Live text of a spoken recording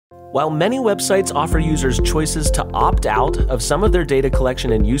While many websites offer users choices to opt out of some of their data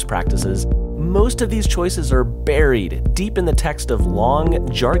collection and use practices, most of these choices are buried deep in the text of long,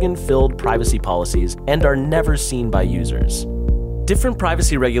 jargon-filled privacy policies and are never seen by users. Different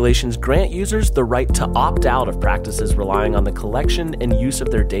privacy regulations grant users the right to opt out of practices relying on the collection and use of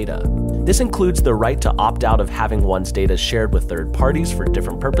their data. This includes the right to opt out of having one's data shared with third parties for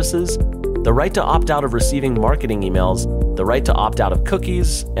different purposes, the right to opt out of receiving marketing emails, the right to opt out of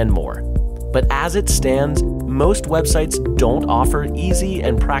cookies, and more. But as it stands, most websites don't offer easy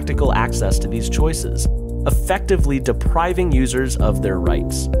and practical access to these choices, effectively depriving users of their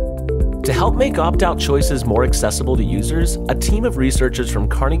rights. To help make opt-out choices more accessible to users, a team of researchers from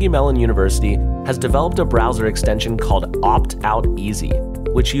Carnegie Mellon University has developed a browser extension called Opt-Out Easy,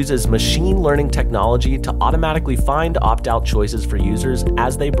 which uses machine learning technology to automatically find opt-out choices for users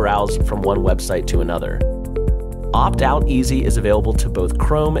as they browse from one website to another. Opt-Out Easy is available to both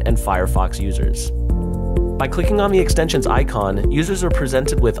Chrome and Firefox users. By clicking on the extension's icon, users are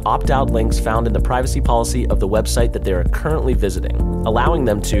presented with opt-out links found in the privacy policy of the website that they are currently visiting, allowing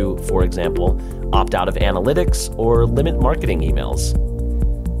them to, for example, opt out of analytics or limit marketing emails.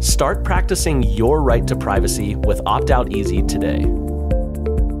 Start practicing your right to privacy with Opt-Out Easy today.